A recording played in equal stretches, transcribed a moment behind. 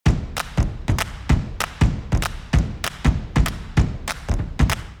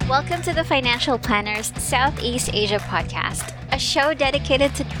Welcome to the Financial Planners Southeast Asia podcast, a show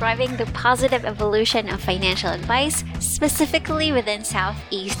dedicated to driving the positive evolution of financial advice, specifically within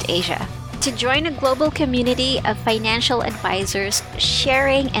Southeast Asia. To join a global community of financial advisors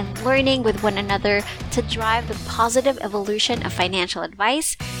sharing and learning with one another to drive the positive evolution of financial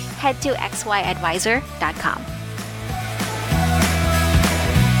advice, head to xyadvisor.com.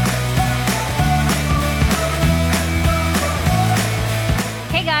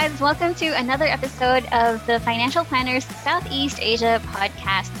 Hey guys, welcome to another episode of the Financial Planners Southeast Asia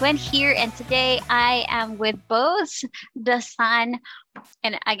podcast. Gwen here, and today I am with Bose Dasan,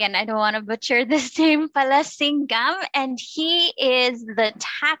 and again, I don't want to butcher this name, Palasingham, and he is the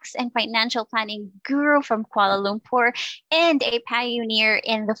tax and financial planning guru from Kuala Lumpur and a pioneer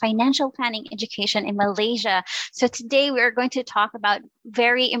in the financial planning education in Malaysia. So today we are going to talk about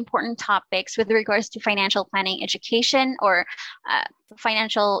very important topics with regards to financial planning education or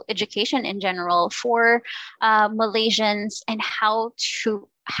financial education in general for Malaysians, and how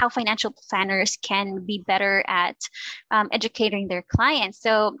financial planners can be better at educating their clients.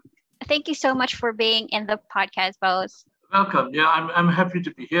 So thank you so much for being in the podcast, Bose. Welcome. Yeah, I'm happy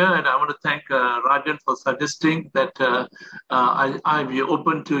to be here, and I want to thank Rajan for suggesting that I be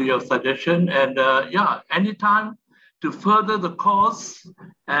open to your suggestion. And anytime to further the cause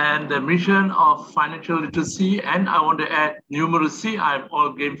and the mission of financial literacy, and I want to add numeracy, I'm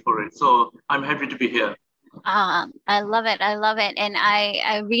all game for it. So I'm happy to be here. I love it. And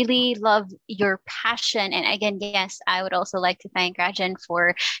I really love your passion. And again, yes, I would also like to thank Rajan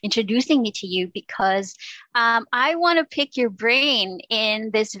for introducing me to you, because I want to pick your brain in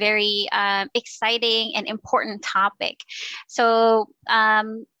this very exciting and important topic. So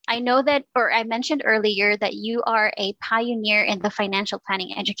I know that, or I mentioned earlier that you are a pioneer in the financial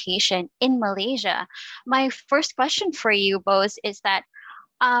planning education in Malaysia. My first question for you, Bose, is that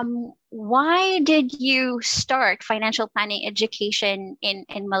why did you start financial planning education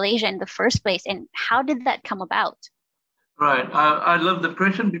in Malaysia in the first place, and how did that come about? Right. I love the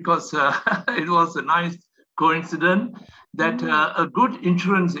question because it was a nice coincidence that a good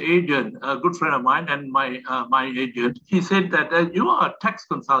insurance agent, a good friend of mine and my agent, he said that you are a tax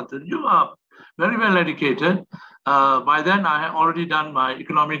consultant, you are very well educated. By then, I had already done my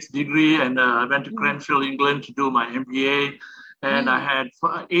economics degree, and I went to Cranfield, England to do my MBA. And I had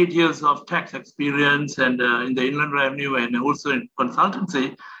 8 years of tax experience and in the Inland Revenue and also in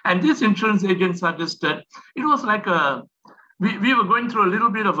consultancy. And this insurance agent suggested, it was like we were going through a little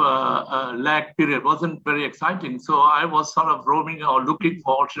bit of a lag period. It wasn't very exciting. So I was sort of roaming or looking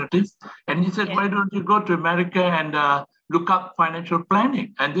for alternatives. And he said, why don't you go to America and look up financial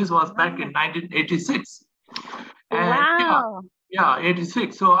planning? And this was back in 1986. And, wow. Yeah,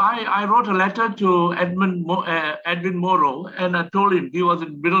 86. So I wrote a letter to Edwin Morrow, and I told him, he was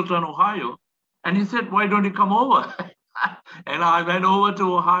in Middletown, Ohio. And he said, why don't you come over? And I went over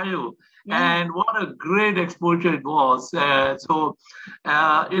to Ohio. Yeah. And what a great exposure it was. It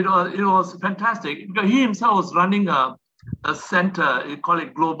was fantastic. He himself was running a center, you call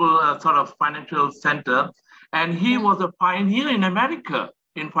it global sort of financial center. And he was a pioneer in America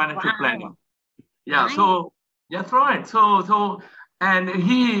in financial planning. Yeah, nice. So that's right. So, and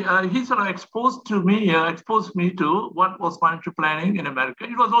he sort of exposed me to what was financial planning in America.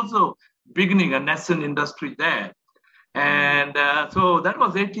 It was also beginning a nascent industry there, and so that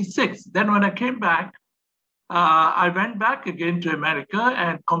was 86. Then when I came back, I went back again to America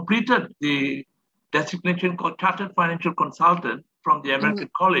and completed the designation called Chartered Financial Consultant from the American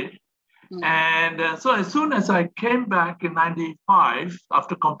College. And so as soon as I came back in 95,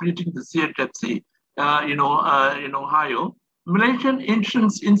 after completing the CHFC, in Ohio, Malaysian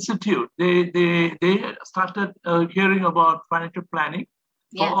Insurance Institute, they started hearing about financial planning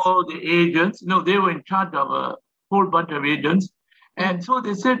for all the agents. They were in charge of a whole bunch of agents. And so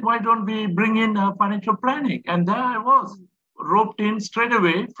they said, why don't we bring in financial planning? And there I was, roped in straight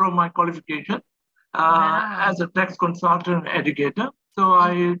away from my qualification as a tax consultant and educator. So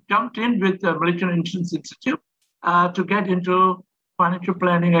I jumped in with the Malaysian Insurance Institute to get into financial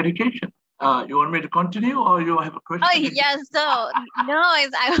planning education. You want me to continue, or you have a question? Oh, yes. I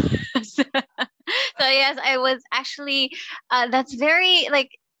was actually, that's very,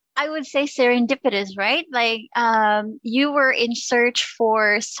 I would say serendipitous, right? You were in search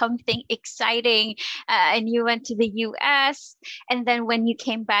for something exciting, and you went to the US, and then when you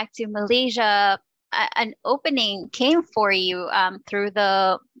came back to Malaysia, an opening came for you through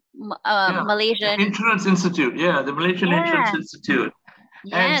the Malaysian Insurance Institute. Yeah, the Malaysian Insurance Institute.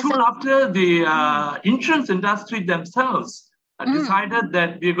 And soon after, the insurance industry themselves decided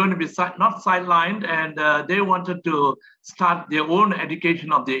that we're going to be not sidelined, and they wanted to start their own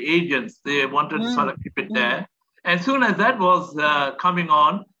education of their agents. They wanted to sort of keep it there. As soon as that was coming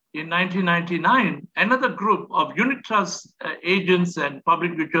on in 1999, another group of unit trust agents and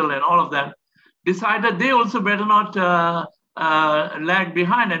public mutual and all of them decided they also better not lag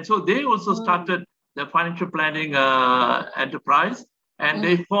behind. And so they also started the financial planning enterprise, and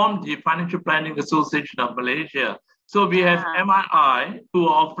they formed the Financial Planning Association of Malaysia. So we have MII, who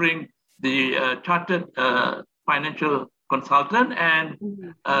are offering the chartered financial consultant, and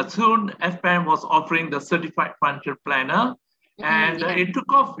soon FPAM was offering the certified financial planner, and it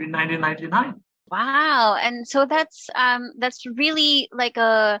took off in 1999. Wow. And so that's really like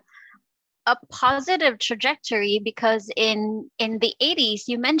a positive trajectory, because in the 80s,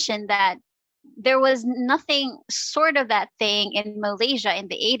 you mentioned that there was nothing sort of that thing in Malaysia in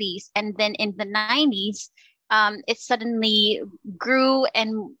the 80s. And then in the 90s, it suddenly grew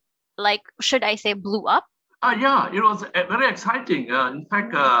and, like, should I say, blew up? Yeah, it was very exciting. In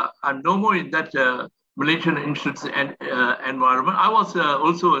fact, I'm no more in that Malaysian insurance environment. I was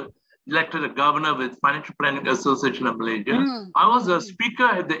also elected a governor with Financial Planning Association of Malaysia. I was a speaker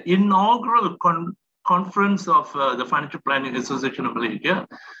at the inaugural conference of the Financial Planning Association of Malaysia.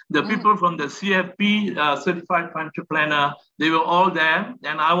 The people from the CFP, Certified Financial Planner, they were all there,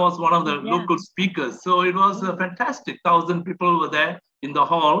 and I was one of the local speakers. So it was fantastic. 1,000 people were there in the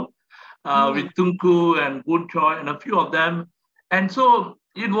hall with Tunku and Boon Choi and a few of them. And so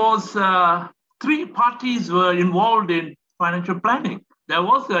it was 3 parties were involved in financial planning. There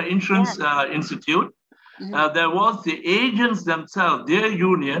was the Insurance Institute. There was the agents themselves, their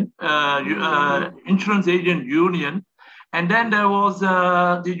union, Insurance Agent Union. And then there was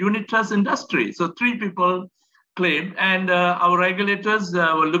the unit trust industry. So 3 people claimed, and our regulators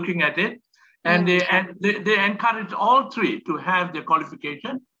were looking at it. And they encouraged all 3 to have their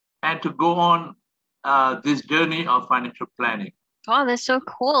qualification and to go on this journey of financial planning. Oh, that's so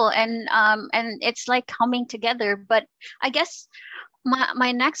cool. And it's like coming together. But I guess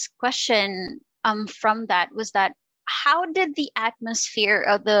my next question from that was that, how did the atmosphere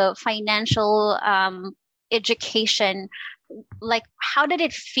of the financial education, like, how did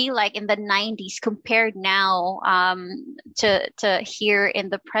it feel like in the 90s compared now to here in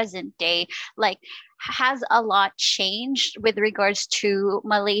the present day? Like, has a lot changed with regards to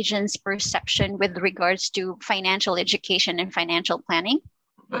Malaysians' perception with regards to financial education and financial planning?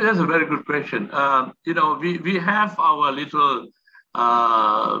 That's a very good question. We have our little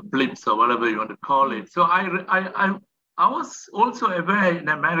blips or whatever you want to call it. So I was also aware in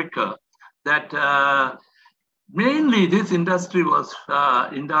America that mainly this industry was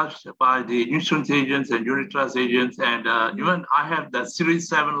indulged by the insurance agents and unit trust agents, and even I have the Series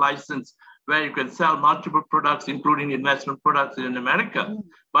 7 license where you can sell multiple products, including investment products in America.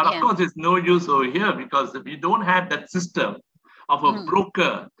 But of course, it's no use over here because we don't have that system of a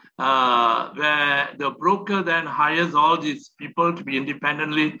broker where the broker then hires all these people to be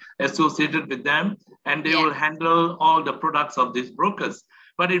independently associated with them, and they will handle all the products of these brokers.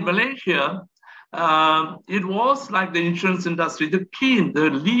 But in Malaysia, it was like the insurance industry, the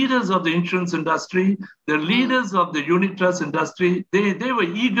leaders of the insurance industry, the leaders of the unit trust industry, they were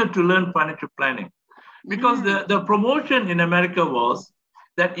eager to learn financial planning. Because the promotion in America was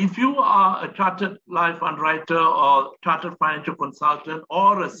that if you are a chartered life underwriter or chartered financial consultant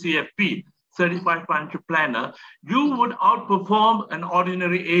or a CFP, certified financial planner, you would outperform an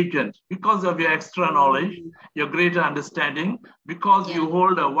ordinary agent because of your extra knowledge, your greater understanding, because you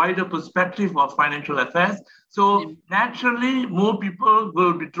hold a wider perspective of financial affairs. So naturally, more people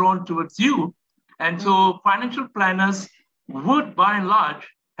will be drawn towards you. And so financial planners would, by and large,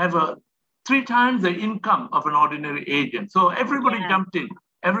 have 3 times the income of an ordinary agent. So everybody jumped in.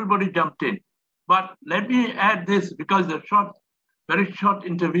 But let me add this, because the very short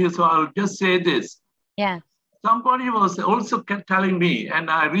interview, so I'll just say this. Somebody was also telling me,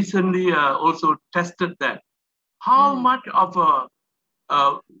 and I recently also tested that, how much of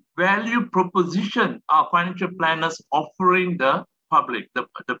a value proposition are financial planners offering the public,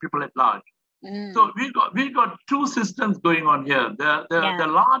 the people at large. So we got 2 systems going on here. The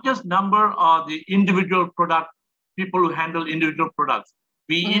largest number are the individual product, people who handle individual products,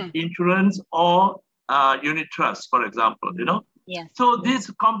 be it insurance or unit trust, for example, So these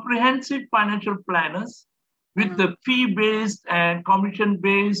comprehensive financial planners with the fee-based and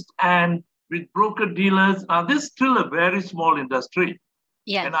commission-based and with broker-dealers, this is still a very small industry.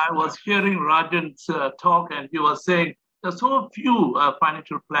 And I was hearing Rajan's talk, and he was saying there's so few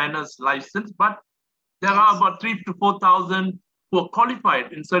financial planners licensed, but there are about 3,000 to 4,000 who are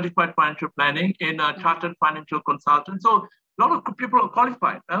qualified in certified financial planning in a chartered financial consultant. So lot of people are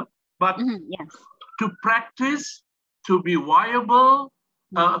qualified, but yes. to practice, to be viable,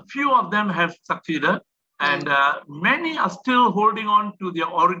 a few of them have succeeded, and many are still holding on to their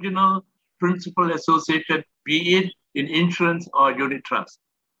original principal association, be it in insurance or unit trust.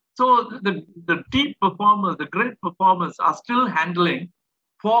 So the deep performers, the great performers are still handling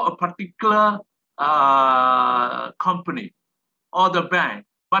for a particular company or the bank.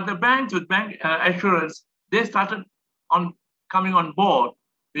 But the banks with bank assurance, they started coming on board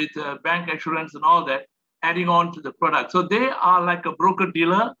with bank assurance and all that, adding on to the product. So they are like a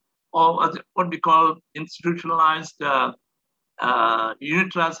broker-dealer or what we call institutionalized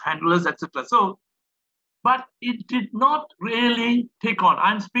unit trust handlers, etc. So, but it did not really take on.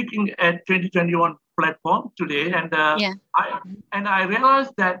 I'm speaking at 2021 platform today, and I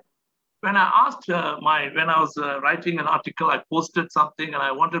realized that when I asked when I was writing an article, I posted something, and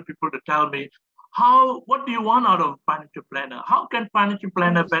I wanted people to tell me what do you want out of financial planner? How can financial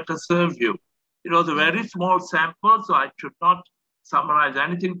planner better serve you? It was a very small sample, so I should not summarize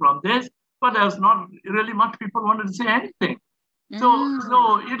anything from this. But there was not really much people wanted to say anything.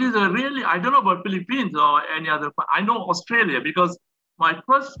 So it is a really, I don't know about Philippines or any other. I know Australia because my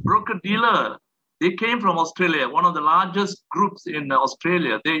first broker-dealer, they came from Australia, one of the largest groups in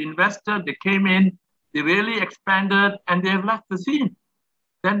Australia. They invested, they came in, they really expanded, and they have left the scene.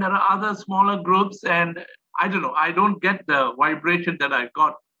 Then there are other smaller groups, and I don't know, I don't get the vibration that I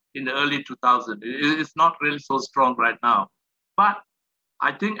got in the early 2000s. It's not really so strong right now. But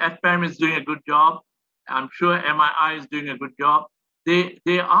I think FPAM is doing a good job. I'm sure MII is doing a good job.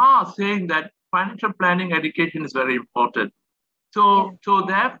 They are saying that financial planning education is very important. So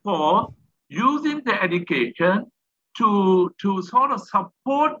therefore, using the education to sort of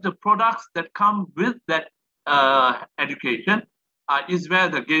support the products that come with that education is where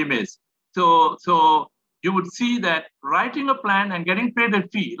the game is. So you would see that writing a plan and getting paid a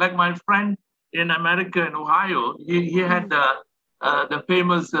fee, like my friend in America, in Ohio, he had the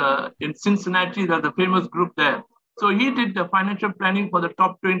famous, in Cincinnati, the famous group there. So he did the financial planning for the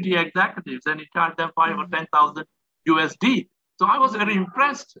top 20 executives, and he charged them $5,000 or $10,000 USD. So I was very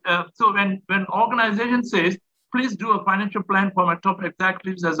impressed. So when organization says, please do a financial plan for my top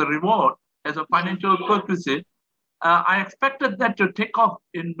executives as a reward, as a financial perquisite, I expected that to take off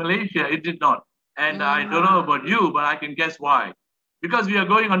in Malaysia. It did not. And I don't know about you, but I can guess why. Because we are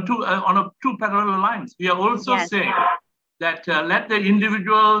going on two parallel lines. We are also saying that let the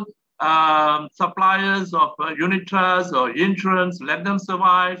individual suppliers of unit trusts or insurance, let them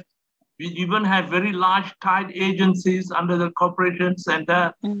survive. We even have very large tied agencies under the corporations, and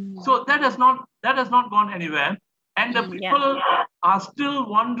so that has not gone anywhere. And the people are still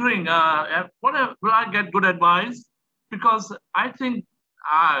wondering, will I get good advice? Because I think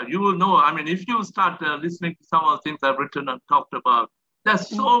you will know. I mean, if you start listening to some of the things I've written and talked about, there's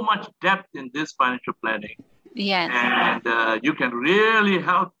so much depth in this financial planning. Yes. And you can really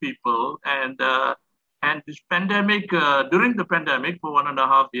help people. And this pandemic, during the pandemic for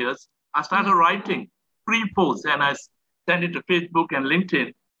 1.5 years, I started writing pre-posts, and I sent it to Facebook and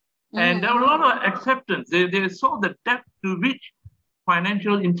LinkedIn. And there were a lot of acceptance. They saw the depth to which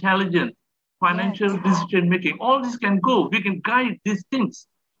financial intelligence, financial decision-making, all this can go. We can guide these things.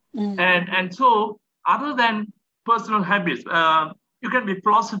 And so other than personal habits, you can be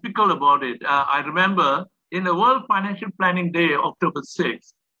philosophical about it. I remember in the World Financial Planning Day, October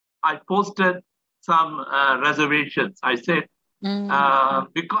 6th, I posted some reservations. I said,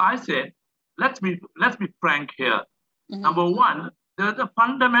 because I said, let's be frank here. Number one, the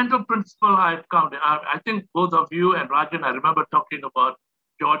fundamental principle I've counted. I think both of you and Rajan, I remember talking about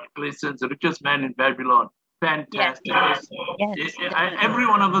George Clayson's The Richest Man in Babylon. Fantastic. Yes. Every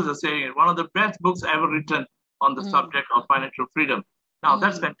one of us are saying it. One of the best books ever written on the subject of financial freedom. Now,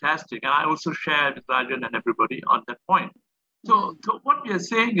 that's fantastic. And I also shared with Rajan and everybody on that point. So what we are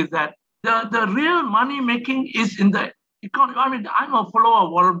saying is that the real money making is in the economy. I mean, I'm a follower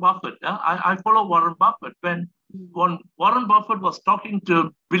of Warren Buffett. I follow Warren Buffett. When Warren Buffett was talking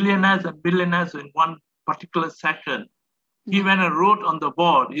to billionaires and billionaires in one particular session, he went and wrote on the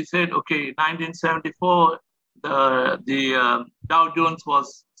board. He said, okay, 1974, the Dow Jones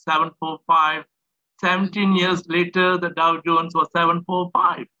was 745. 17 years later, the Dow Jones was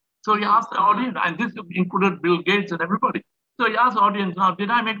 745. So he asked the audience, and this included Bill Gates and everybody. So he asked the audience, now, did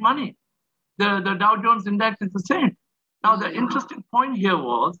I make money? The Dow Jones index is the same. Now, the interesting point here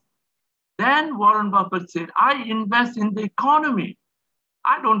was, then Warren Buffett said, I invest in the economy.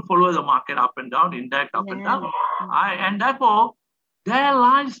 I don't follow the market up and down, index up and down. And therefore, there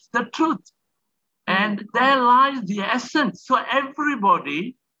lies the truth. And there lies the essence. So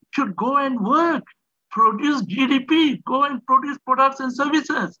everybody should go and work produce GDP, go and produce products and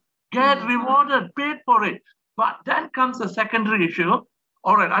services, get rewarded, paid for it. But then comes the secondary issue.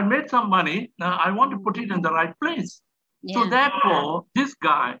 All right, I made some money. Now I want to put it in the right place. So therefore, this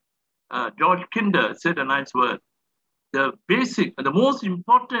guy, George Kinder, said a nice word. The most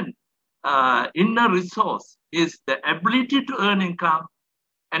important inner resource is the ability to earn income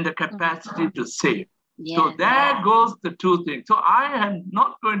and the capacity to save. So there goes the two things. So I am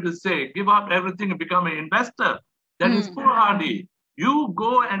not going to say, give up everything and become an investor. That is foolhardy. You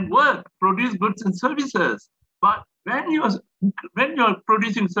go and work, produce goods and services. But when you're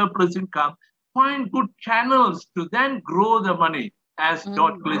producing surplus income, find good channels to then grow the money, as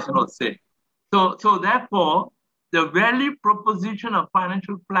George Gleason was saying. So therefore, the value proposition of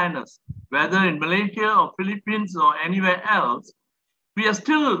financial planners, whether in Malaysia or Philippines or anywhere else, we are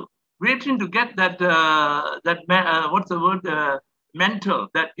still waiting to get that mental,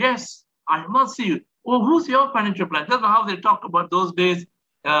 that yes, I must see you. Oh, who's your financial planner? That's how they talk about those days.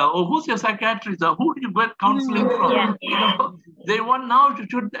 Who's your psychiatrist? Or who do you get counseling from? They want now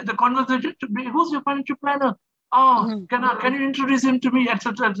the conversation to be, who's your financial planner? Oh, can you introduce him to me,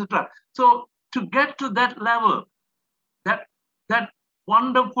 etc., etc. So to get to that level, that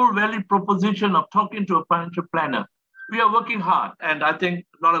wonderful value proposition of talking to a financial planner, we are working hard, and I think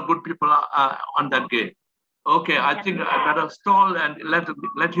a lot of good people are on that game. Okay, I think I better stall and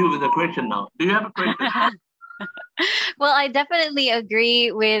let you with a question now. Do you have a question? Well, I definitely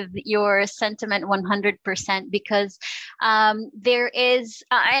agree with your sentiment 100% because there is,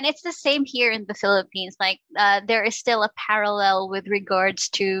 and it's the same here in the Philippines, like there is still a parallel with regards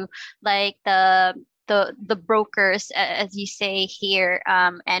to like the brokers, as you say here,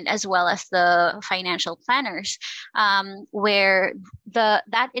 and as well as the financial planners, where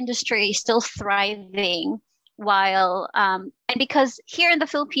that industry is still thriving. While and because here in the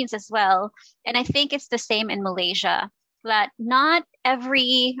Philippines as well, and I think it's the same in Malaysia, that not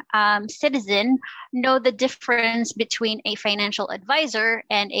every citizen know the difference between a financial advisor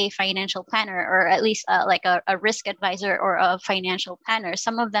and a financial planner, or at least like a risk advisor or a financial planner.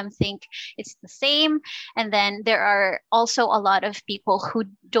 Some of them think it's the same, and then there are also a lot of people who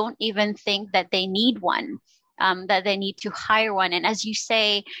don't even think that they need one. That they need to hire one. And as you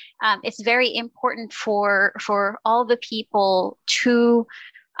say, it's very important for all the people to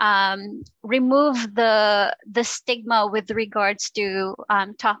remove the stigma with regards to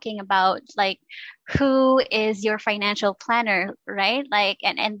talking about like who is your financial planner, right? Like,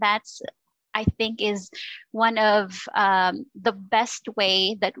 and that's, I think, is one of the best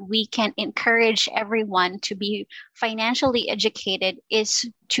way that we can encourage everyone to be financially educated is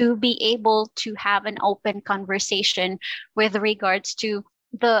to be able to have an open conversation with regards to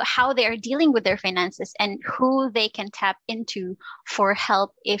how they are dealing with their finances and who they can tap into for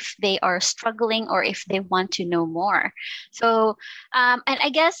help if they are struggling or if they want to know more. So, and I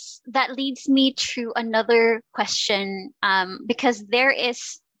guess that leads me to another question, because there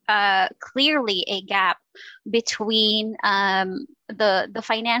is clearly a gap between the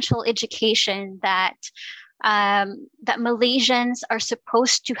financial education that Malaysians are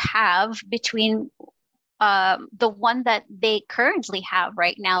supposed to have between the one that they currently have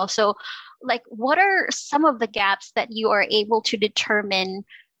right now. So, like, what are some of the gaps that you are able to determine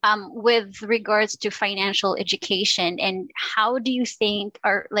with regards to financial education, and how do you think,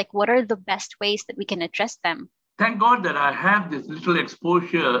 or like, what are the best ways that we can address them? Thank God that I have this little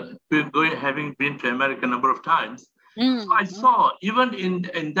exposure, having been to America a number of times. So I saw, even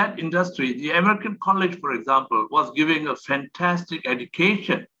in that industry, the American College, for example, was giving a fantastic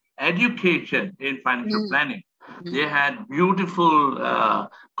education in financial planning. They had beautiful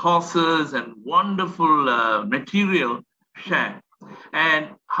courses and wonderful material shared. And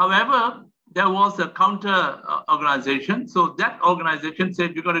however, there was a counter organization. So that organization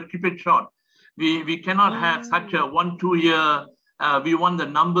said, we've got to keep it short. We cannot have such a 1-2 year, we want the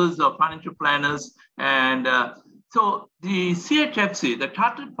numbers of financial planners. And so the CHFC, the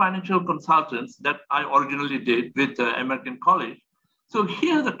Chartered Financial Consultants that I originally did with the American College. So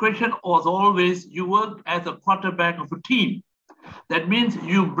here the question was always, you work as a quarterback of a team. That means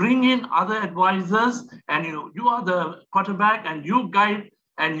you bring in other advisors and you are the quarterback and you guide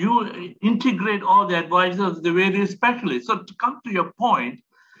and you integrate all the advisors, the various specialists. So to come to your point,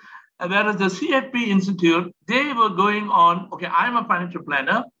 whereas the CFP Institute, they were going on, okay, I'm a financial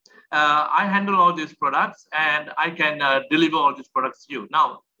planner. I handle all these products and I can deliver all these products to you.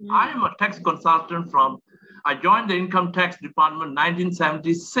 Now, I'm a tax consultant I joined the income tax department in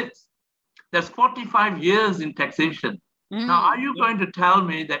 1976. That's 45 years in taxation. Now, are you going to tell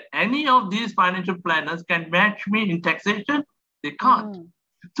me that any of these financial planners can match me in taxation? They can't.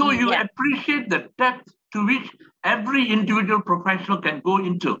 So you appreciate the depth to which every individual professional can go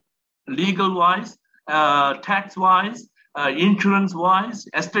into, legal-wise, tax-wise, insurance-wise,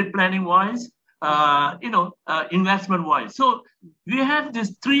 estate planning-wise, investment-wise. So we have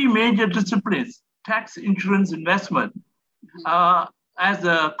these three major disciplines: tax, insurance, investment, as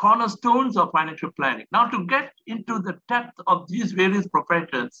the cornerstones of financial planning. Now, to get into the depth of these various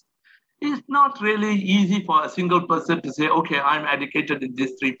professions, it's not really easy for a single person to say, okay, I'm educated in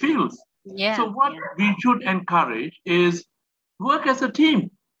these three fields. So what we should encourage is work as a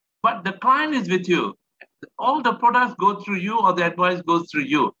team, but the client is with you. All the products go through you, or the advice goes through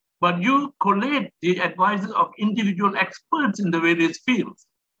you, but you collate the advices of individual experts in the various fields.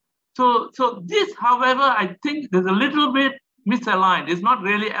 So this, however, I think there's a little bit misaligned. It's not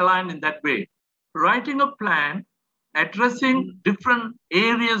really aligned in that way. Writing a plan, addressing different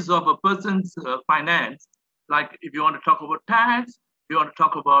areas of a person's finance, like if you want to talk about tax, you want to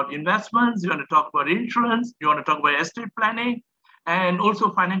talk about investments, you want to talk about insurance, you want to talk about estate planning, and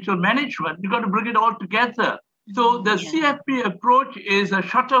also financial management, you got to bring it all together. So the CFP approach is a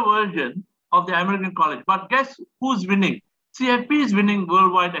shorter version of the American College. But guess who's winning? CFP is winning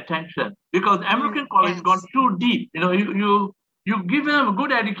worldwide attention because American College has gone too deep. You give them a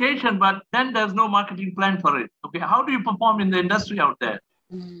good education, but then there's no marketing plan for it. Okay, how do you perform in the industry out there?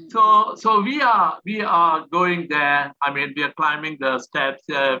 So we are going there. I mean, we are climbing the steps.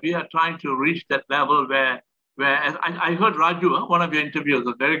 We are trying to reach that level where I heard Raju, one of your interviews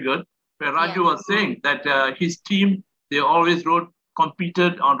was very good, where Raju was saying that his team, they always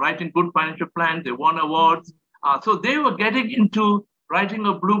competed on writing good financial plans. They won awards. So they were getting into writing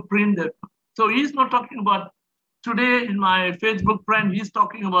a blueprint. So he's not talking about today in my Facebook friend, he's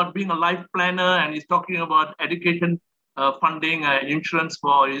talking about being a life planner, and he's talking about education funding, insurance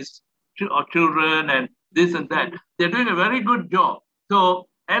for his children, and this and that. They're doing a very good job. So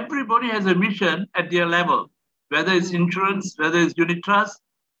everybody has a mission at their level, whether it's insurance, whether it's unit trust.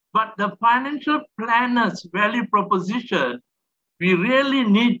 But the financial planner's value proposition, we really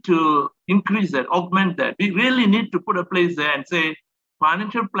need to increase that, augment that. We really need to put a place there and say,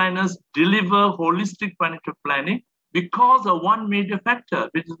 financial planners deliver holistic financial planning because of one major factor,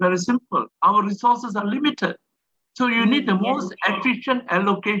 which is very simple. Our resources are limited. So you need the most efficient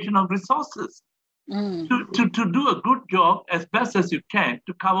allocation of resources to do a good job as best as you can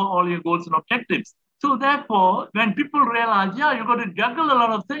to cover all your goals and objectives. So therefore, when people realize, you've got to juggle a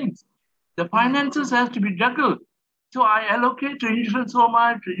lot of things. The finances have to be juggled. So I allocate to insurance so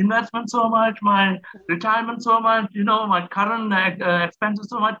much, investment so much, my retirement so much, my current expenses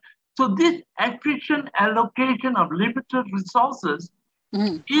so much. So this efficient allocation of limited resources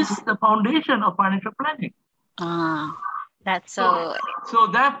is the foundation of financial planning. That's so... So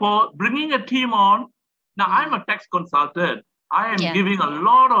therefore, bringing a team on, now I'm a tax consultant. I am giving a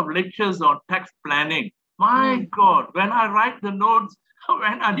lot of lectures on tax planning. My God, when I write the notes,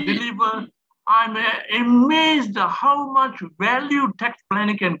 when I deliver, I'm amazed at how much value tax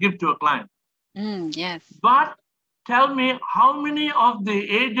planning can give to a client. But tell me, how many of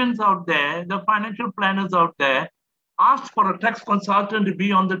the agents out there, the financial planners out there, asked for a tax consultant to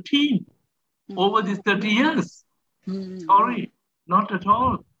be on the team over these 30 years? Sorry, not at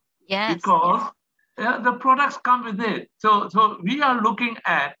all. Because the products come with it. So we are looking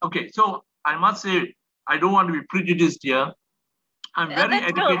at, so I must say, I don't want to be prejudiced here. I'm very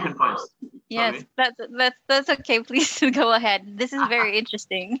education-wise. Yes, that's okay. Please go ahead. This is very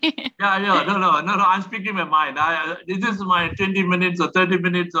interesting. No. I'm speaking my mind. This is my 20 minutes or 30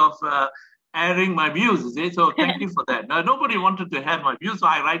 minutes of airing my views. You see? So thank you for that. Now, nobody wanted to have my views, so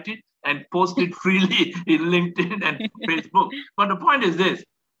I write it and post it freely in LinkedIn and Facebook. But the point is this.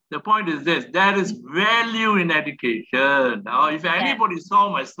 There is value in education. Now, if anybody saw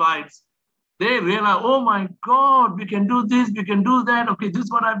my slides, they realize, oh my God, we can do this, we can do that. Okay, this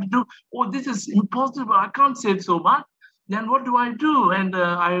is what I have to do. Oh, this is impossible. I can't save so much. Then what do I do? And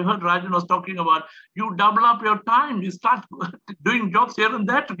I heard Rajan was talking about, you double up your time. You start doing jobs here and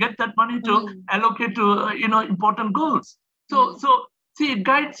there to get that money to allocate to important goals. So see, it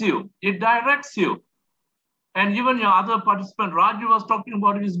guides you, it directs you. And even your other participant, Raju, was talking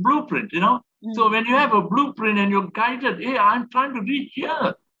about his blueprint, So when you have a blueprint and you're guided, hey, I'm trying to reach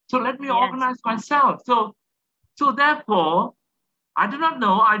here. So let me organize myself. So therefore, I do not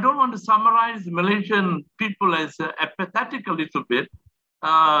know. I don't want to summarize Malaysian people as apathetic a little bit.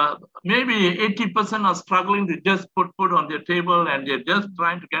 Maybe 80% are struggling to just put food on their table and they're just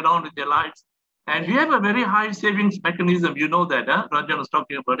trying to get on with their lives. And we have a very high savings mechanism. You know that, huh? Rajan was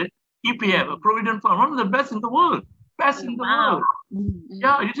talking about it. EPF, a provident fund, one of the best in the world. Best in the world.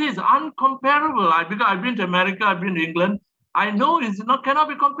 Yeah, it is uncomparable. Because I've been to America, I've been to England. I know cannot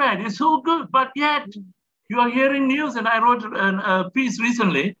be compared. It's so good, but yet you are hearing news, and I wrote a piece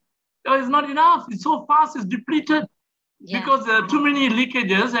recently. It's not enough. It's so fast. It's depleted because there are too many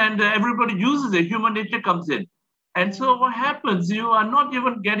leakages, and everybody uses it. Human nature comes in, and so what happens? You are not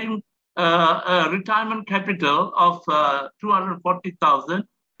even getting a retirement capital of 240,000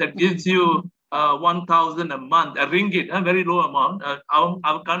 that gives you 1,000 a month, a ringgit, a very low amount.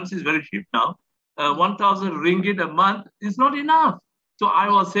 Our currency is very cheap now. 1,000 ringgit a month is not enough. So I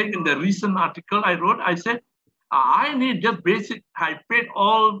was saying in the recent article I wrote, I said, I need just basic. I paid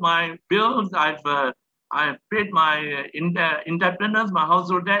all my bills. I've paid my indebtedness, my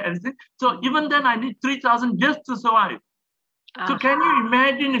household debt, everything. So even then, I need 3,000 just to survive. So can you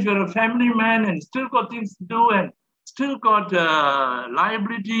imagine if you're a family man and still got things to do and still got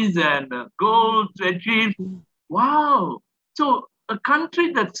liabilities and goals to achieve? Wow. So a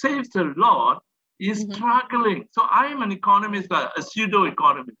country that saves a lot is struggling. So I am an economist, a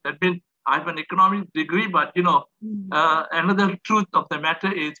pseudo-economist. That means I have an economics degree, but another truth of the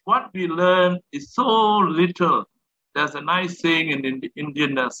matter is what we learn is so little. There's a nice saying in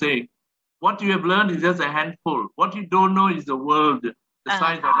Indian saying, what you have learned is just a handful. What you don't know is the world, the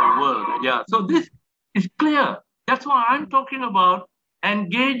size of the world. Yeah. So this is clear. That's why I'm talking about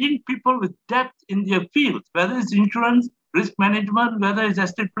engaging people with depth in their fields, whether it's insurance, risk management, whether it's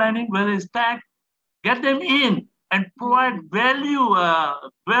estate planning, whether it's tax. Get them in and provide value,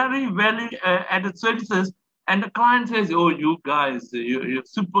 very value-added services. And the client says, oh, you guys, you're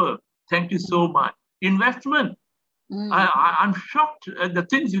super. Thank you so much. Investment. I'm shocked at the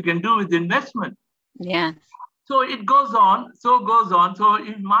things you can do with investment. Yeah. So it goes on. So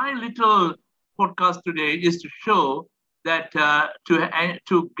if my little podcast today is to show that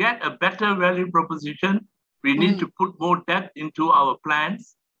to get a better value proposition, we need to put more depth into our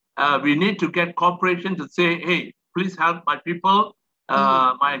plans. We need to get corporations to say, hey, please help my people.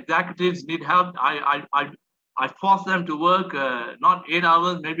 My executives need help. I force them to work not 8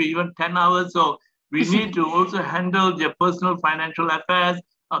 hours, maybe even 10 hours. So we need to also handle their personal financial affairs.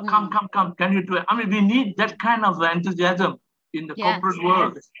 Come, can you do it? I mean, we need that kind of enthusiasm in the corporate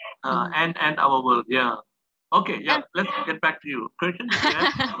world and our world. Yeah. Okay, let's get back to you. Christian? Okay.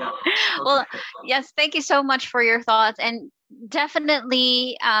 Well, yes, thank you so much for your thoughts. And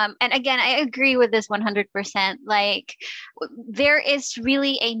definitely, and again, I agree with this 100%. Like, there is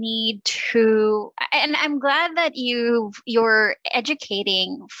really a need to, and I'm glad that you're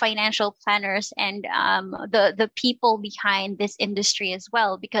educating financial planners and the people behind this industry as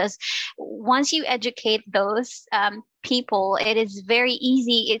well, because once you educate those people, it is very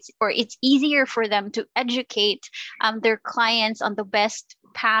easy. It's easier for them to educate their clients on the best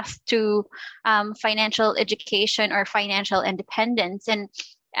path to financial education or financial independence, and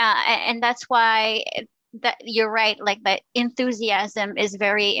that's why that you're right. Like, that enthusiasm is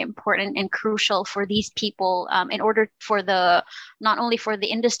very important and crucial for these people in order for not only for the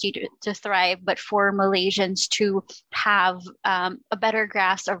industry to thrive, but for Malaysians to have a better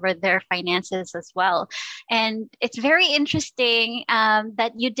grasp over their finances as well. And it's very interesting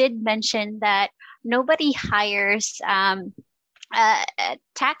that you did mention that nobody hires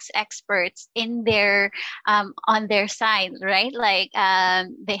tax experts in their on their side, right? Like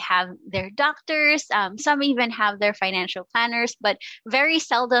they have their doctors, some even have their financial planners, but very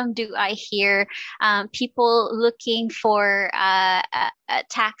seldom do I hear people looking for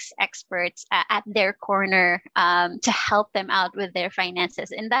tax experts at their corner to help them out with their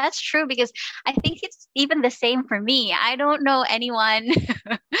finances. And that's true, because I think it's even the same for me. I don't know anyone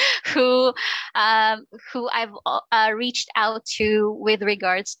who I've reached out to with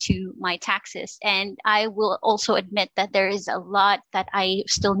regards to my taxes. And I will also admit that there is a lot that I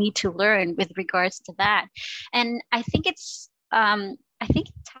still need to learn with regards to that. And I think I think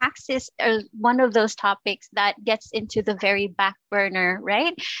taxes are one of those topics that gets into the very back burner,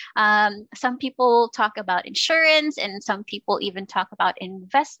 right? Some people talk about insurance and some people even talk about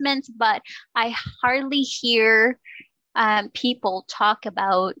investments, but I hardly hear people talk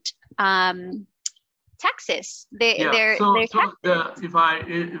about taxes. If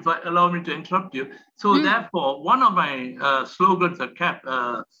I allow me to interrupt you, therefore one of my slogans,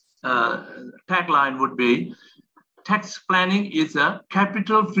 tagline would be, tax planning is a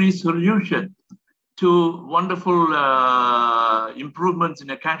capital-free solution to wonderful improvements in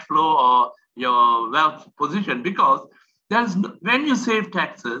your cash flow or your wealth position. Because when you save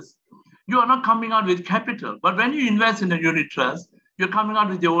taxes, you are not coming out with capital. But when you invest in a unit trust, you're coming out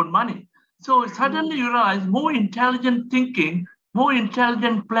with your own money. So suddenly you realize more intelligent thinking, more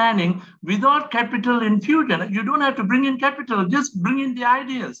intelligent planning without capital infusion. You don't have to bring in capital, just bring in the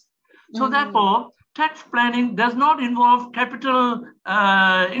ideas. So therefore, tax planning does not involve capital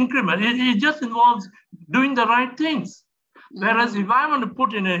increment. It just involves doing the right things. Whereas if I want to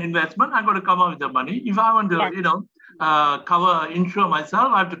put in an investment, I've got to come up with the money. If I want to, insure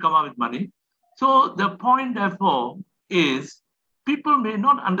myself, I have to come up with money. So the point, therefore, is people may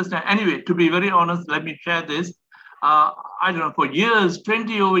not understand. Anyway, to be very honest, let me share this. I don't know, for years,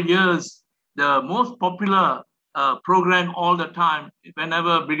 20 over years, the most popular program all the time,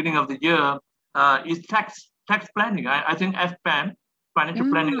 whenever beginning of the year, is tax planning. I think FPAM, Financial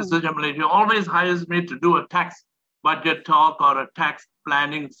Planning Research in Malaysia, always hires me to do a tax budget talk or a tax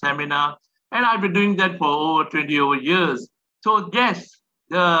planning seminar. And I've been doing that for over 20 over years. So yes,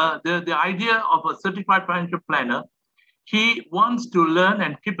 the idea of a certified financial planner, he wants to learn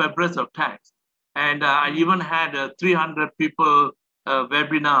and keep abreast of tax. And I even had a 300 people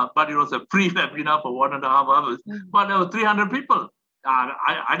webinar, but it was a free webinar for 1.5 hours. But there were 300 people.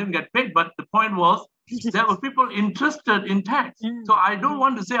 I didn't get paid, but the point was there were people interested in tax. So I don't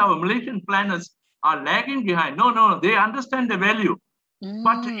want to say our Malaysian planners are lagging behind. No, they understand the value.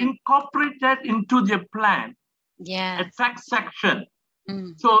 But to incorporate that into their plan, a tax section.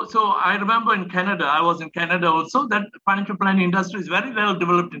 So I remember in Canada, I was in Canada also, that financial planning industry is very well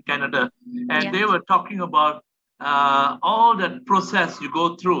developed in Canada. And they were talking about all that process you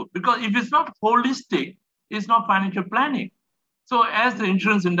go through. Because if it's not holistic, it's not financial planning. So as the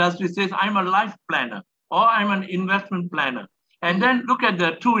insurance industry says, I'm a life planner or I'm an investment planner. And then look at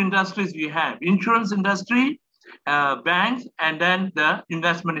the two industries we have, insurance industry, banks, and then the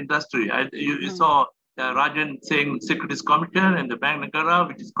investment industry. You saw Rajan saying Securities Commission and the Bank Negara,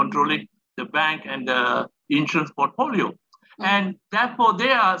 which is controlling the bank and the insurance portfolio. And therefore,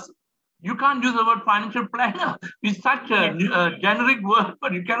 you can't use the word financial planner. It's such a generic word,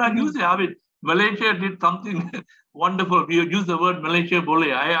 but you cannot use it. I mean, Malaysia did something wonderful. We use the word Malaysia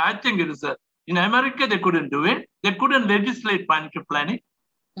Boleh. I think it is in America, they couldn't do it. They couldn't legislate financial planning.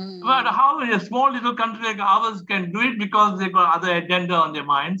 But how a small little country like ours can do it because they've got other agenda on their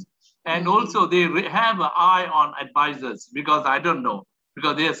minds. And also they have an eye on advisors because I don't know,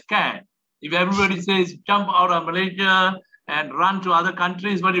 because they're scared. If everybody says jump out of Malaysia and run to other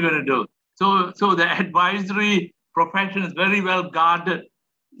countries, what are you going to do? So the advisory profession is very well guarded.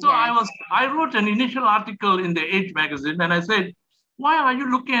 So I wrote an initial article in the Age magazine and I said, why are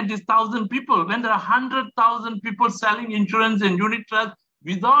you looking at these 1,000 people when there are 100,000 people selling insurance and unit trust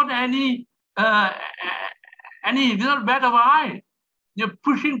without any without bad of an eye? You're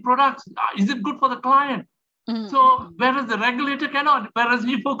pushing products. Is it good for the client? So whereas the regulator cannot, whereas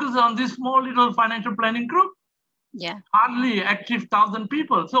he focuses on this small little financial planning group, hardly active 1,000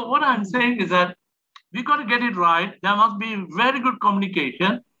 people. So what I'm saying is that we got to get it right. There must be very good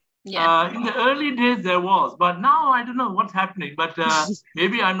communication. In the early days there was, but now I don't know what's happening. But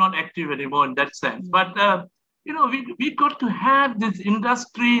maybe I'm not active anymore in that sense. But we got to have this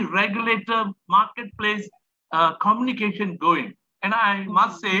industry, regulator, marketplace communication going. And I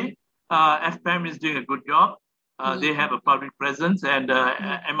must say, FPAM is doing a good job. They have a public presence, and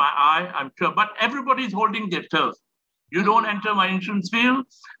MII, I'm sure. But everybody is holding their turf. You don't enter my insurance field.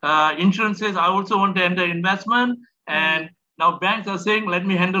 Insurance says, I also want to enter investment. And now banks are saying, let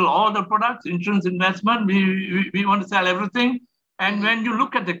me handle all the products, insurance, investment. We want to sell everything. And when you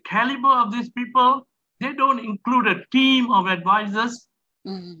look at the caliber of these people, they don't include a team of advisors.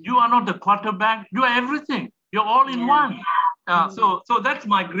 You are not the quarterback. You are everything. You're all in one. So that's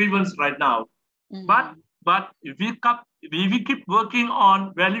my grievance right now. But if we keep working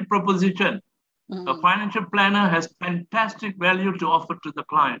on value proposition, a financial planner has fantastic value to offer to the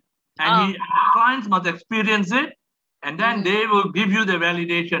client. And clients must experience it, and then they will give you the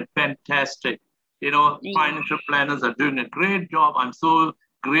validation. Fantastic. Financial planners are doing a great job. I'm so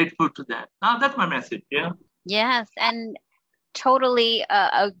grateful to that. Now, that's my message. Yes, and totally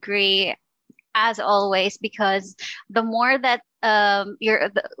agree, as always, because the more that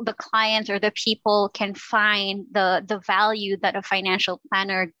the clients or the people can find the value that a financial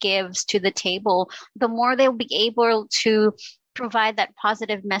planner gives to the table, the more they'll be able to provide that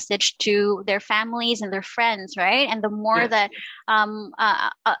positive message to their families and their friends, right? And the more that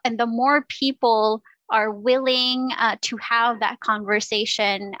and the more people are willing to have that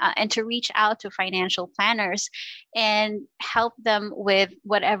conversation and to reach out to financial planners and help them with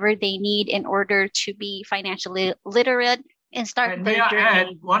whatever they need in order to be financially literate and start their journey. Add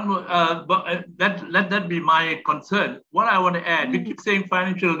one more, let that be my concern. What I want to add, we keep saying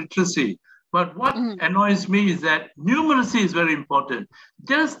financial literacy, but what annoys me is that numeracy is very important.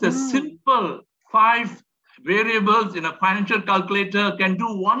 Just the simple 5 variables in a financial calculator can do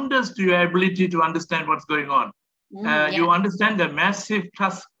wonders to your ability to understand what's going on. You understand the massive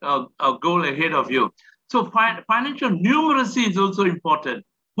task goal ahead of you. So financial numeracy is also important.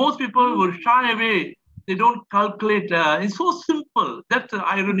 Most people will shy away. They don't calculate. It's so simple. That's the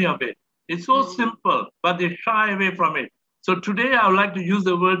irony of it. It's so simple, but they shy away from it. So today I would like to use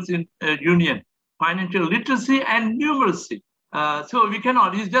the words in union: financial literacy and numeracy. So we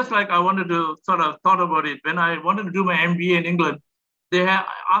cannot. It's just like I wanted to sort of thought about it. When I wanted to do my MBA in England, they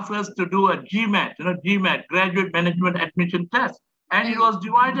asked us to do a GMAT, GMAT, Graduate Management Admission Test. And it was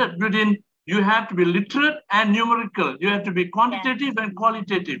divided between you have to be literate and numerical. You have to be quantitative and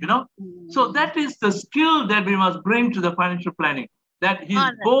qualitative, So that is the skill that we must bring to the financial planning, that he's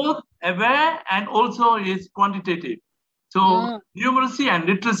both aware and also is quantitative. So numeracy and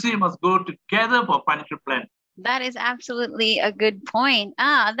literacy must go together for financial planning. That is absolutely a good point.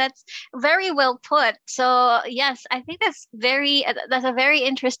 That's very well put. So yes, I think that's a very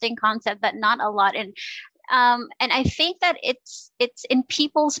interesting concept that not a lot and I think that it's in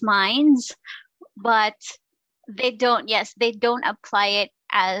people's minds, but they don't apply it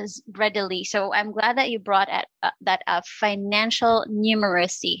as readily. So I'm glad that you brought that financial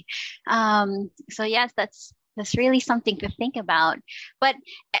numeracy. So yes, that's really something to think about. But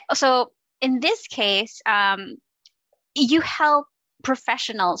so in this case, you help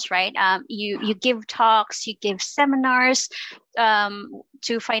professionals, right? You give talks, you give seminars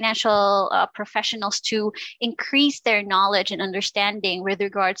to financial professionals to increase their knowledge and understanding with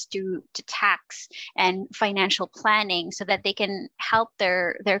regards to tax and financial planning, so that they can help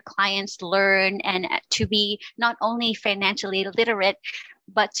their clients learn and to be not only financially literate,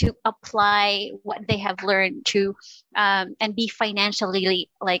 but to apply what they have learned to and be financially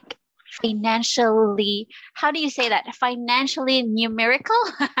how do you say that? Financially numerical?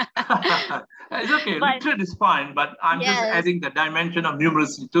 It's okay. Literate is fine, but I'm just adding the dimension of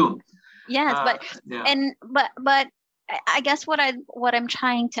numeracy too. Yes, but I guess what I'm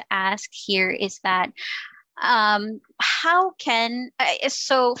trying to ask here is that how can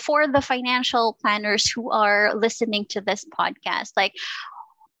so for the financial planners who are listening to this podcast,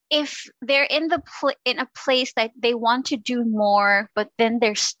 if they're in a place that they want to do more, but then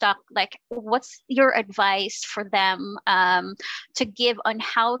they're stuck, what's your advice for them to give on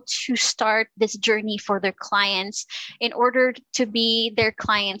how to start this journey for their clients in order to be their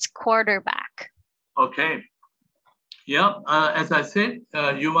clients' quarterback? Okay. Yeah. As I said,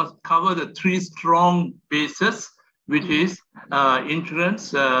 you must cover the three strong bases, which is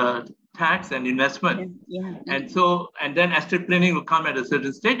insurance, tax and investment. And then estate planning will come at a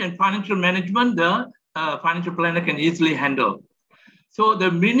certain stage, and financial management, the financial planner can easily handle. So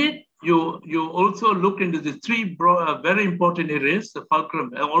the minute you also look into the three very important areas, the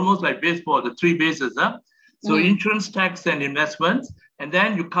fulcrum, almost like baseball, the three bases. So insurance, tax and investments, and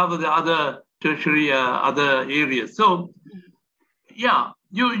then you cover the other tertiary other areas. So yeah,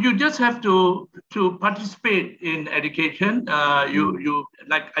 you just have to participate in education. You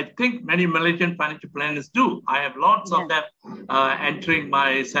I think many Malaysian financial planners do. I have lots of them entering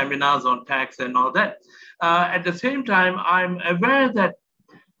my seminars on tax and all that. At the same time, I'm aware that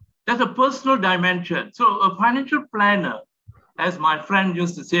there's a personal dimension. So a financial planner, as my friend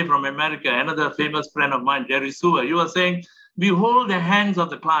used to say from America, another famous friend of mine, Jerry Sewer, he was saying, we hold the hands of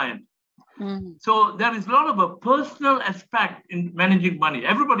the client. So there is a lot of a personal aspect in managing money.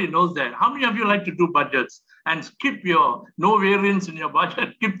 Everybody knows that. How many of you like to do budgets and skip no variance in your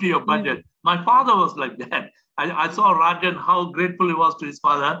budget, skip to your budget? My father was like that. I saw Rajan, how grateful he was to his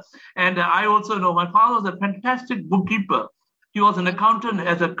father. And I also know my father was a fantastic bookkeeper. He was an accountant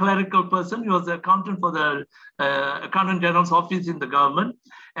as a clerical person. He was the accountant for the Accountant General's office in the government.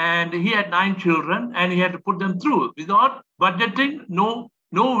 And he had 9 children and he had to put them through. Without budgeting,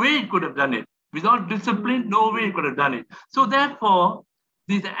 no way he could have done it. Without discipline, no way he could have done it. So therefore,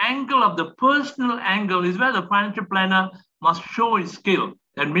 this angle of the personal angle is where the financial planner must show his skill.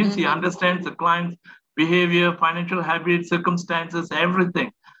 That means he understands the client's behavior, financial habits, circumstances,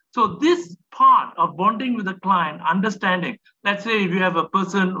 everything. So this part of bonding with the client, understanding, let's say if you have a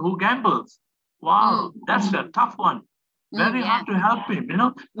person who gambles, wow, that's a tough one. Very hard to help him,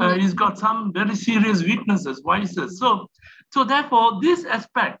 he's got some very serious weaknesses, vices. So therefore, this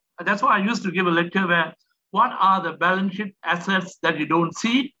aspect, that's why I used to give a lecture where what are the balance sheet assets that you don't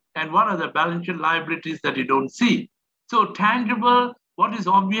see and what are the balance sheet liabilities that you don't see. So tangible, what is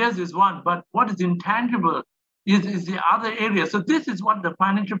obvious is one, but what is intangible is the other area. So this is what the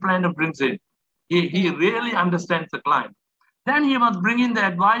financial planner brings in. He really understands the client. Then he must bring in the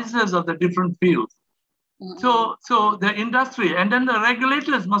advisors of the different fields. So the industry and then the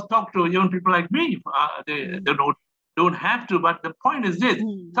regulators must talk to young people like me. They know don't have to. But the point is this: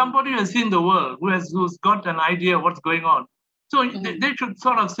 somebody who has seen the world, who's got an idea of what's going on. So they should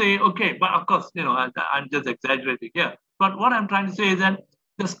sort of say, okay, but of course, I'm just exaggerating here. But what I'm trying to say is that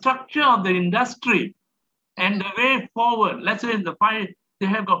the structure of the industry and the way forward, let's say they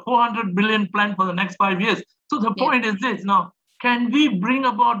have got 400 billion plan for the next 5 years. So the point is this: now, can we bring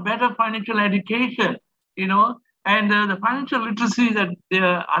about better financial education? And the financial literacy that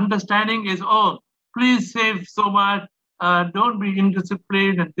they're understanding is, please save so much, don't be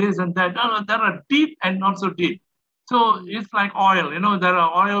indisciplined and this and that. No, there are deep and not so deep. So it's like oil, there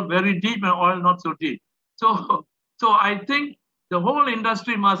are oil very deep and oil not so deep. So I think the whole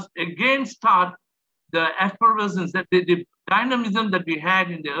industry must again start the effervescence, that the dynamism that we had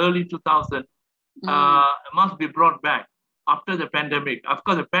in the early 2000s must be brought back after the pandemic. Of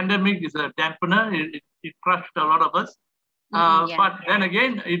course, the pandemic is a dampener. It crushed a lot of us. But then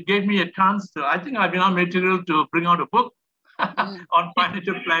again, it gave me a chance to, I think I've enough material to bring out a book on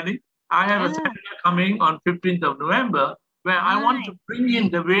financial planning. I have a seminar coming on 15th of November where I want to bring in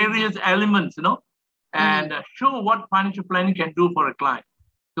the various elements, and show what financial planning can do for a client.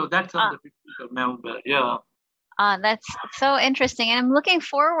 So that's on the 15th of November. Yeah. That's so interesting. And I'm looking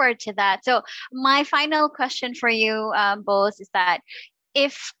forward to that. So my final question for you both is that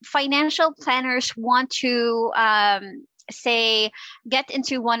if financial planners want to say get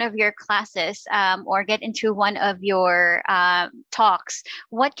into one of your classes or get into one of your talks,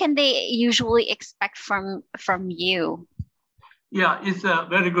 what can they usually expect from you? Yeah, it's a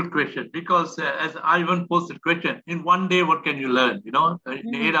very good question, because as Ivan posted the question, in one day, what can you learn?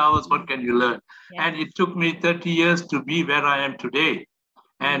 In 8 hours, what can you learn? Yeah. And it took me 30 years to be where I am today.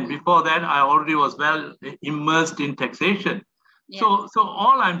 And before that, I already was well immersed in taxation. Yeah. So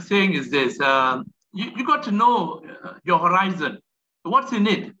all I'm saying is this, you got to know your horizon, what's in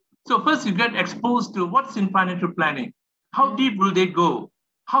it. So first you get exposed to what's in financial planning. How deep will they go?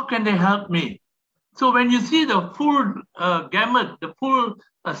 How can they help me? So when you see the full gamut, the full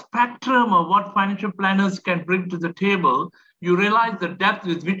spectrum of what financial planners can bring to the table, you realize the depth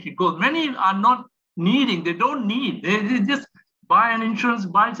with which it goes. Many are not needing, they don't need. They just buy an insurance,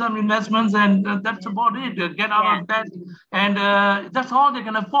 buy some investments, and that's about it. Get out of debt, and that's all they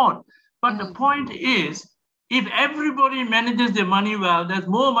can afford. But the point is, if everybody manages their money well, there's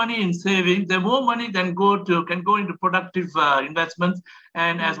more money in savings, there's more money can go into productive investments.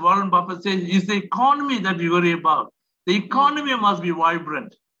 And as Warren Buffett says, it's the economy that we worry about. The economy must be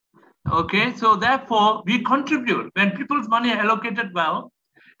vibrant. Okay, so therefore we contribute. When people's money are allocated well,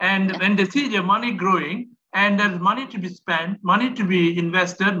 and when they see their money growing, and there's money to be spent, money to be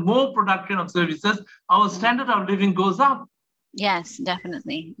invested, more production of services, our standard of living goes up. Yes,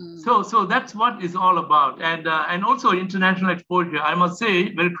 definitely. So that's what it's all about. And also international exposure. I must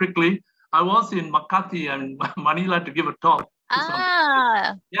say very quickly, I was in Makati and Manila to give a talk.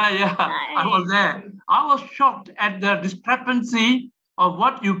 Yeah. Nice. I was there. I was shocked at the discrepancy of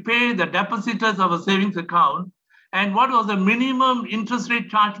what you pay the depositors of a savings account and what was the minimum interest rate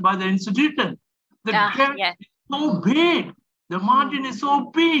charged by the institution. The gap is so big. The margin is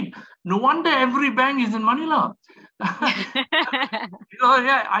so big. No wonder every bank is in Manila.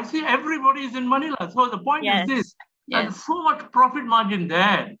 I see everybody is in Manila. So the point is this: there's so much profit margin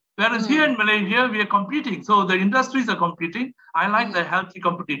there. Whereas here in Malaysia, we are competing. So the industries are competing. I like the healthy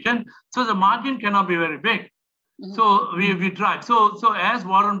competition. So the margin cannot be very big. So we tried. So as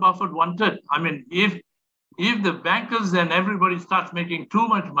Warren Buffett wanted, I mean, if the bankers and everybody starts making too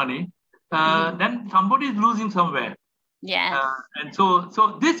much money, then somebody is losing somewhere. Yeah. And so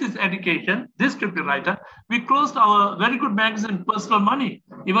this is education, this scriptwriter. We closed our very good magazine, Personal Money.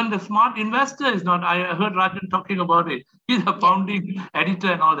 Even the Smart Investor is not, I heard Rajan talking about it. He's a founding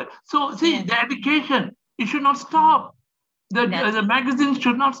editor and all that. So see, the education, it should not stop. The magazine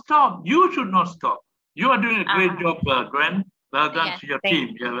should not stop. You should not stop. You are doing a great job, Gwen. Well done to your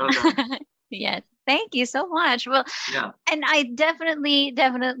team. Yeah, well done. Yes. Thank you so much. Well, and I definitely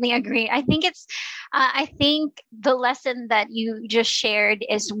agree. I think I think the lesson that you just shared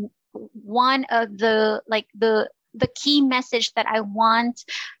is one of the key message that I want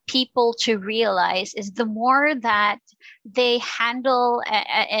people to realize is the more that they handle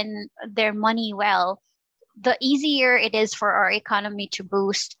and their money well, the easier it is for our economy to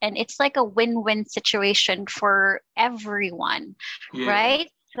boost. And it's like a win-win situation for everyone, right?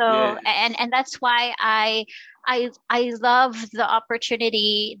 So, and that's why I love the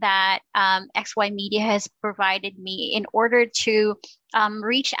opportunity that XY Media has provided me in order to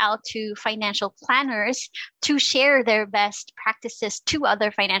reach out to financial planners to share their best practices to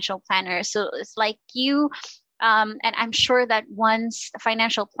other financial planners. So it's like you And I'm sure that once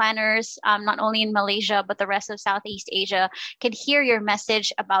financial planners, not only in Malaysia, but the rest of Southeast Asia, can hear your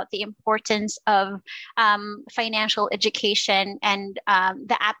message about the importance of financial education and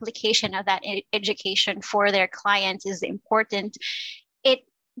the application of that education for their clients is important, it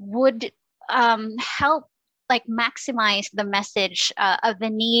would help like maximize the message of the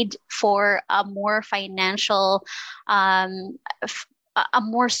need for a more financial a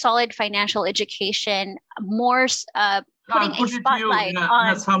more solid financial education, more putting a spotlight on.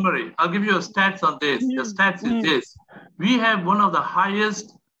 In a summary. I'll give you a stats on this. The stats is this. We have one of the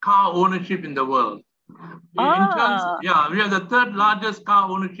highest car ownership in the world. We have the third largest car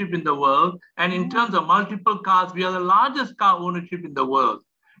ownership in the world. And in terms of multiple cars, we are the largest car ownership in the world.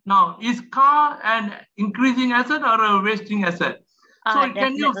 Now, is car an increasing asset or a wasting asset? So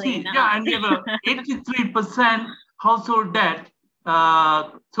can you see? Not. Yeah, and we have a 83% household debt.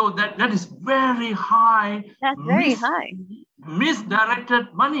 So that is very high. That's very high.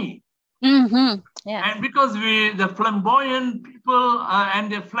 Misdirected money. Mm-hmm. Yeah. And because the flamboyant people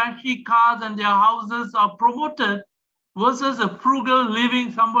and their flashy cars and their houses are promoted versus a frugal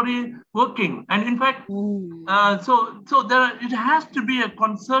living, somebody working. And in fact, so it has to be a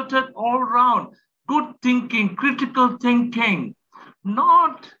concerted all-round good thinking, critical thinking,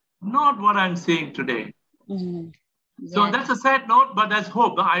 not what I'm saying today. Mm-hmm. So that's a sad note, but that's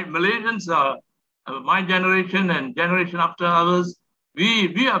hope. Malaysians, my generation and generation after ours,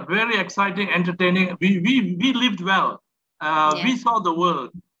 we are very exciting, entertaining. We lived well. We saw the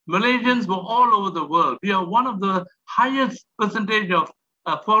world. Malaysians were all over the world. We are one of the highest percentage of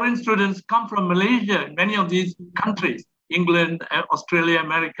foreign students come from Malaysia in many of these countries, England, Australia,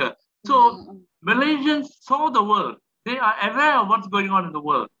 America. So Malaysians saw the world. They are aware of what's going on in the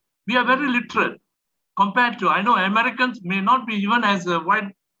world. We are very literate. Compared to, I know Americans may not be even as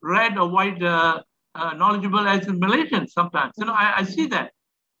red or white knowledgeable as Malaysians sometimes. I see that.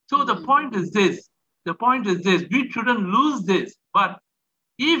 So the point is this. We shouldn't lose this. But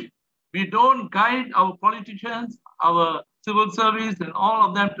if we don't guide our politicians, our civil service, and all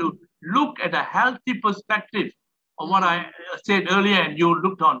of them to look at a healthy perspective of what I said earlier and you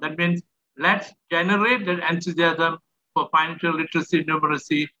looked on, that means let's generate that enthusiasm for financial literacy,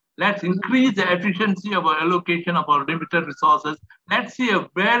 numeracy. Let's increase the efficiency of our allocation of our limited resources. Let's see a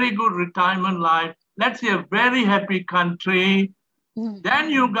very good retirement life. Let's see a very happy country. Then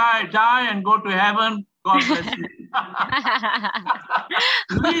you guys die and go to heaven. God bless you.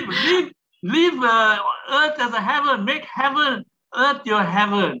 leave earth as a heaven. Make heaven, earth your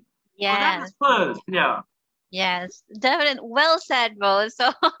heaven. Yes. So that is first. Yeah. Yes, definitely. Well said, Bo.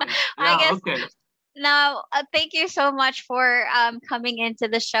 So I guess. Okay. Now, thank you so much for coming into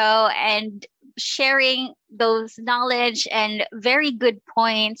the show and sharing those knowledge and very good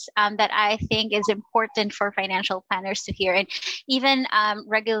points that I think is important for financial planners to hear and even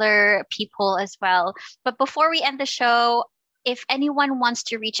regular people as well. But before we end the show, if anyone wants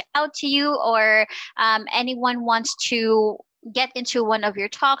to reach out to you or anyone wants to get into one of your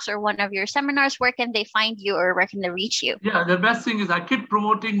talks or one of your seminars, where can they find you or where can they reach you? Yeah, the best thing is I keep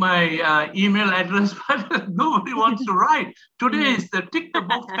promoting my email address, but nobody wants to write. Today is the tick the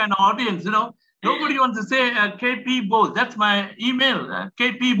box kind of audience, Nobody wants to say KP Bose. That's my email,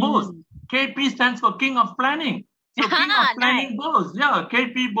 KP Bose. KP stands for King of Planning. So King of Planning Bose. Yeah,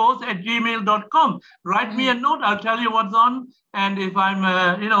 kpbose@gmail.com. Write me a note. I'll tell you what's on. And if I'm,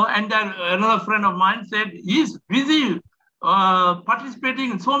 and then another friend of mine said he's busy participating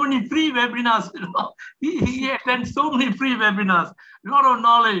in so many free webinars. He attends so many free webinars. A lot of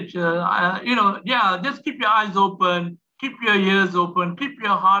knowledge. Just keep your eyes open, keep your ears open, keep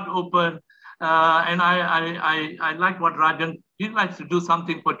your heart open. And I like what Rajan, he likes to do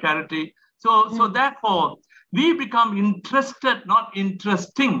something for charity. So therefore, we become interested, not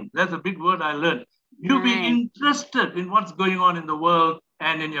interesting. That's a big word I learned. You be interested in what's going on in the world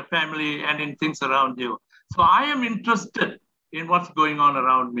and in your family and in things around you. So I am interested in what's going on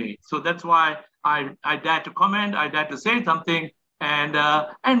around me. So that's why I dare to comment, I dare to say something, and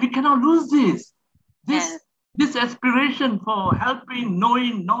we cannot lose this. This aspiration for helping,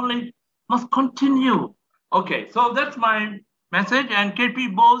 knowing, knowledge must continue. Okay, so that's my message. And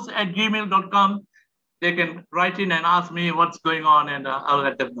kpbose@gmail.com, they can write in and ask me what's going on, and I'll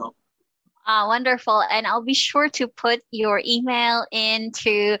let them know. Wonderful. And I'll be sure to put your email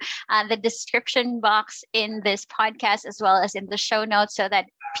into the description box in this podcast as well as in the show notes so that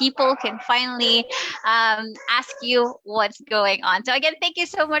people can finally ask you what's going on. So again, thank you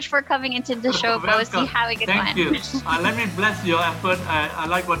so much for coming into the show, Bo. You have a good one. Thank you. Let me bless your effort. I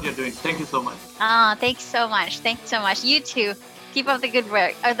like what you're doing. Thank you so much. Thanks so much. Thanks so much. You too. Keep up the good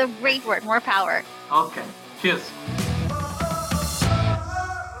work, or the great work. More power. Okay. Cheers.